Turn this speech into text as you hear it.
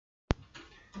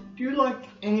Do you like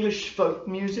English folk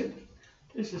music?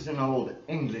 This is an old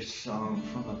English song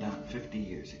from about 50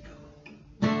 years ago.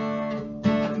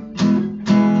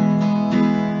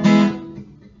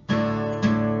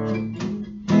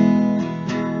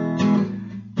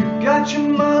 You got your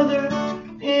mother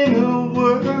in a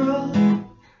whirl,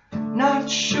 not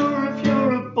sure if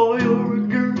you're a boy or a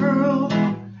girl.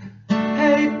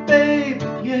 Hey babe,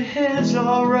 your hair's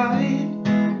alright.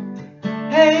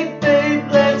 Hey babe,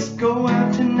 let's go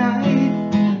out tonight.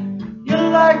 You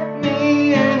like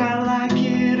me and I like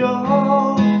it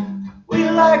all. We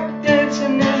like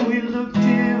dancing and we look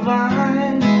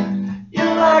divine. You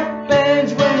like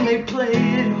bands when they play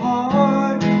it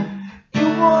hard. You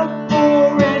want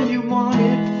more and you want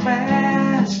it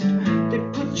fast. They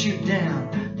put you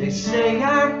down, they say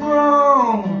I'm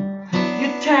wrong. You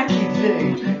tacky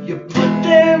thing, you put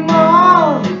them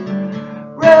on.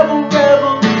 Rebel,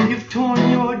 rebel, you've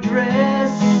torn your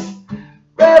dress.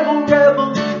 Rebel,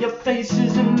 rebel, your face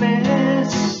is a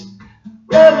mess.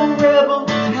 Rebel, rebel,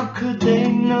 how could they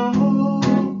know?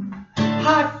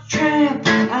 Hot tramp,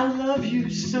 I love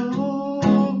you so.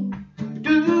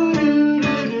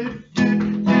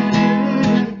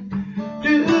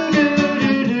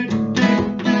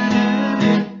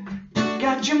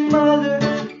 Got your mother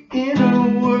in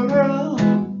a whirl,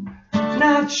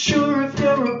 not sure if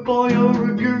you're a boy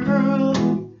or a girl.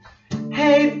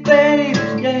 Hey babe,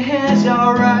 your hair's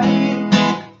alright.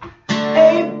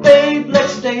 Hey babe,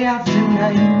 let's stay out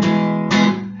tonight.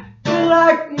 You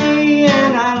like me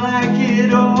and I like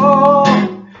it all.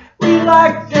 We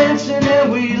like dancing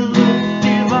and we look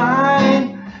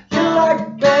divine. You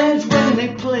like bands when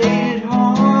they play it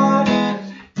hard.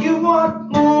 You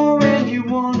want more and you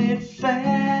want it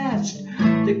fast.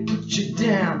 They put you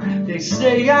down, they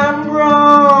say I'm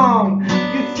wrong.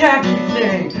 You tacky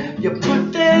thing, you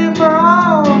put them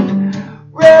on.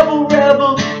 Rebel,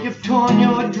 rebel, you've torn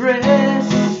your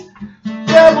dress.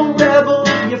 Rebel, rebel,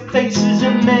 your face is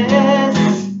a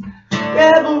mess.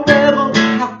 Rebel, rebel,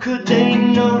 how could they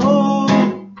know?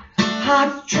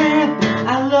 Hot tramp,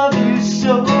 I love you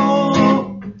so.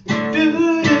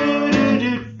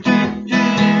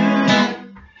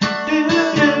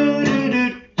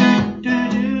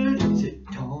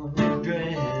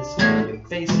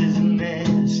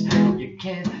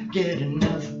 Can't get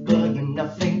enough, but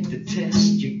enough ain't the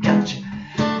test. You got your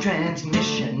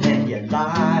transmission and your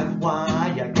live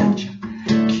wire. You got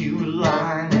your cue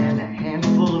line and a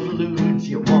handful of lewds.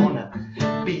 You wanna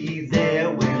be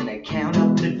there when they count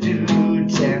up the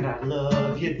dudes. And I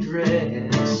love your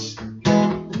dress.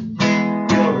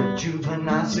 You're a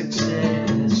juvenile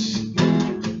success,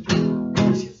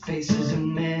 'cause your face is a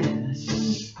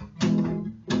mess.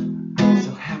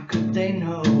 So how could they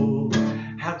know?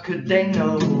 How could they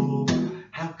know?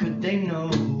 How could they know?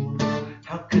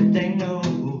 How could they know?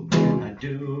 What I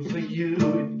do for you,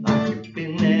 like you've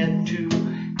been there too,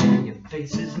 and your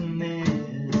face is a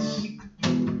mess.